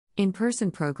In-person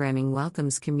programming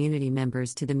welcomes community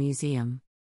members to the museum.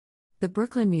 The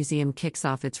Brooklyn Museum kicks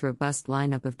off its robust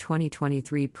lineup of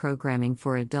 2023 programming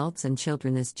for adults and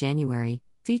children this January,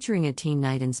 featuring a teen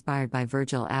night inspired by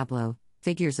Virgil Abloh,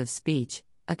 Figures of Speech,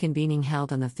 a convening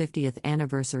held on the 50th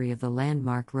anniversary of the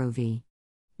landmark Roe v.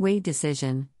 Wade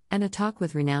decision, and a talk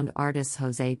with renowned artists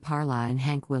Jose Parla and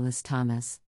Hank Willis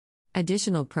Thomas.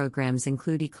 Additional programs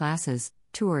include e-classes,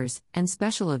 tours, and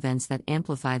special events that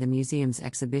amplify the museum's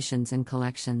exhibitions and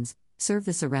collections, serve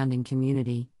the surrounding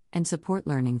community, and support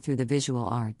learning through the visual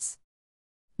arts.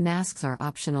 Masks are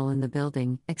optional in the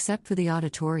building, except for the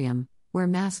auditorium, where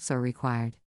masks are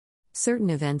required. Certain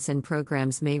events and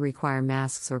programs may require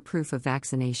masks or proof of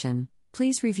vaccination.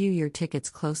 Please review your tickets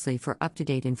closely for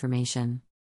up-to-date information.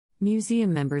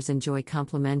 Museum members enjoy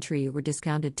complimentary or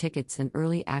discounted tickets and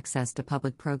early access to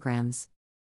public programs.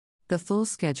 The full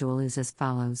schedule is as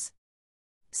follows.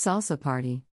 Salsa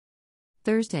Party.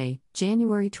 Thursday,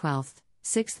 January 12th,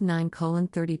 6th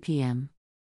 9:30 p.m.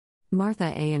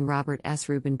 Martha A. and Robert S.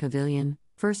 Rubin Pavilion,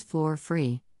 first floor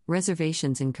free,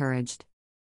 reservations encouraged.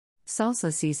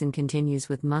 Salsa season continues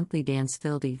with monthly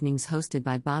dance-filled evenings hosted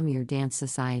by Bamier Dance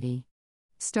Society.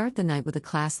 Start the night with a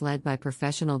class led by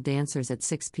professional dancers at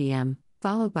 6 p.m.,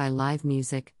 followed by live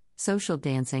music, social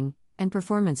dancing, and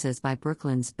performances by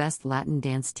Brooklyn's best Latin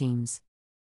dance teams.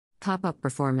 Pop-up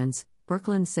performance,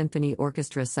 Brooklyn Symphony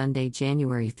Orchestra Sunday,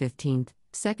 January 15th,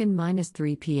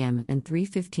 2nd-3 p.m. and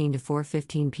 3:15 to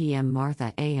 4:15 p.m.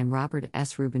 Martha A. and Robert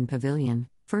S. Rubin Pavilion,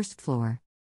 first floor.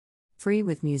 Free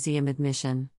with museum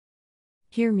admission.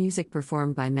 Hear music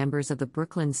performed by members of the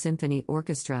Brooklyn Symphony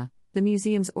Orchestra, the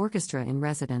museum's orchestra in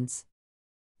residence.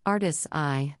 Artists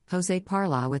I. Jose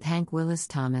Parla with Hank Willis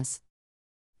Thomas.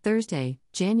 Thursday,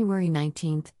 January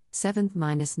 19th,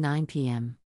 7th-9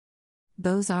 p.m.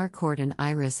 Beaux-Arts Court and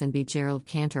Iris and B. Gerald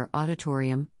Cantor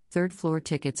Auditorium, third floor.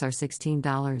 Tickets are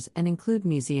 $16 and include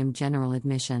museum general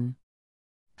admission.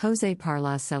 Jose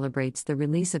Parla celebrates the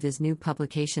release of his new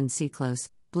publication Ciclos,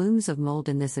 Blooms of Mold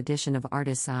in this edition of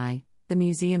Artists I, the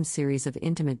museum's series of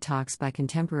intimate talks by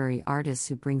contemporary artists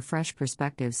who bring fresh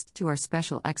perspectives to our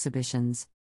special exhibitions.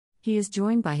 He is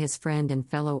joined by his friend and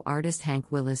fellow artist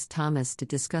Hank Willis Thomas to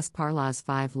discuss Parla's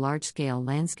 5 large-scale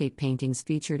landscape paintings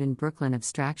featured in Brooklyn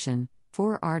Abstraction,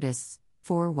 4 artists,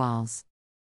 4 walls.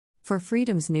 For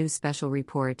Freedom's News Special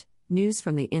Report, News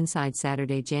from the Inside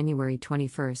Saturday, January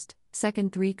 21st, 2nd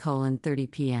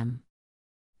 3:30 p.m.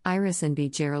 Iris and B.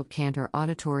 Gerald Cantor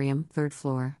Auditorium, 3rd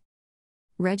floor.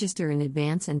 Register in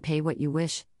advance and pay what you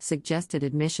wish, suggested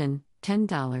admission,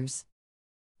 $10.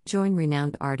 Join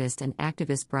renowned artist and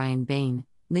activist Brian Bain,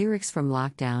 lyrics from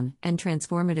Lockdown, and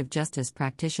transformative justice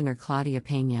practitioner Claudia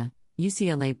Peña,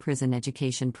 UCLA Prison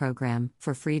Education Program,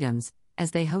 for Freedoms,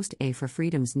 as they host a For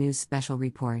Freedom's News Special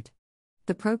Report.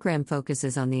 The program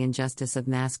focuses on the injustice of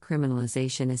mass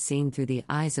criminalization as seen through the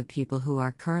eyes of people who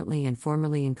are currently and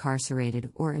formerly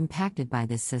incarcerated or impacted by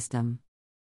this system.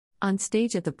 On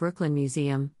stage at the Brooklyn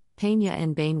Museum, Peña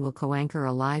and Bain will co-anchor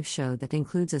a live show that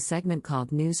includes a segment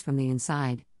called News from the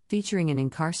Inside, featuring an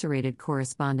incarcerated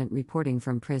correspondent reporting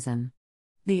from prison.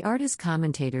 The artist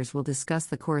commentators will discuss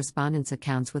the correspondence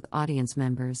accounts with audience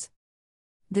members.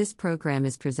 This program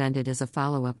is presented as a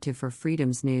follow-up to For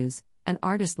Freedom's News, an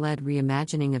artist-led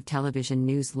reimagining of television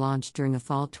news launched during a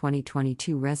fall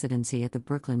 2022 residency at the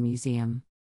Brooklyn Museum.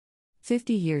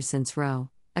 50 years since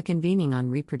Roe, a convening on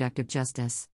reproductive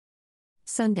justice.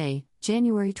 Sunday,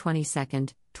 January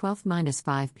 22nd,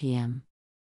 12:05 p.m.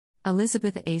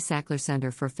 Elizabeth A. Sackler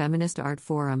Center for Feminist Art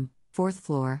Forum, 4th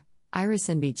floor, Iris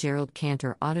and B. Gerald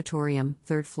Cantor Auditorium,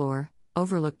 3rd floor,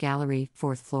 Overlook Gallery,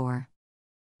 4th floor.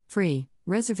 Free,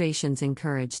 reservations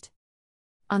encouraged.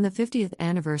 On the 50th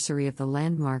anniversary of the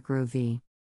landmark Roe v.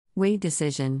 Wade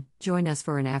decision, join us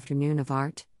for an afternoon of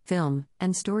art, film,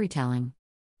 and storytelling.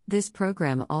 This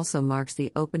program also marks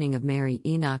the opening of Mary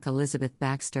Enoch Elizabeth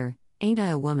Baxter, Ain't I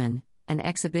a Woman?, an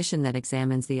exhibition that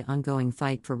examines the ongoing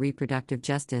fight for reproductive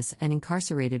justice and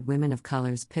incarcerated women of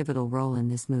color's pivotal role in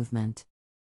this movement.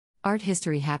 Art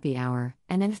History Happy Hour,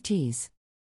 and NFTs.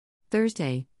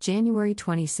 Thursday, January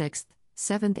 26th,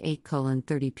 7th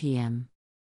 8:30 p.m.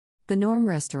 The Norm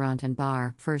Restaurant and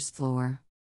Bar, 1st floor.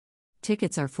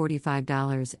 Tickets are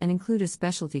 $45 and include a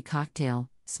specialty cocktail,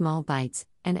 small bites,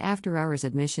 and after-hours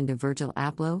admission to Virgil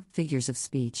Abloh, Figures of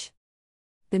Speech.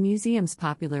 The museum's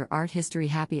popular art history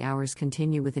happy hours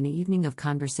continue with an evening of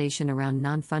conversation around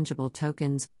non-fungible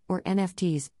tokens, or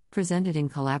NFTs, presented in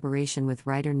collaboration with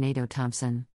writer Nato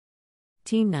Thompson.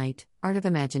 Teen Night, Art of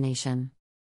Imagination.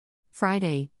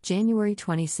 Friday, January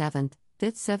 27th,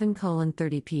 5th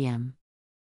 7:30 p.m.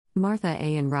 Martha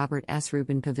A. and Robert S.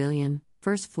 Rubin Pavilion,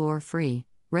 1st floor free,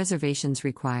 Reservations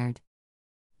required.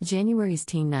 January's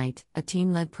Teen Night, a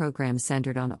teen-led program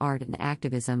centered on art and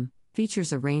activism,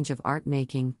 features a range of art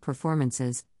making,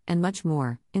 performances, and much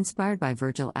more, inspired by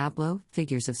Virgil Abloh,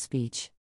 figures of speech.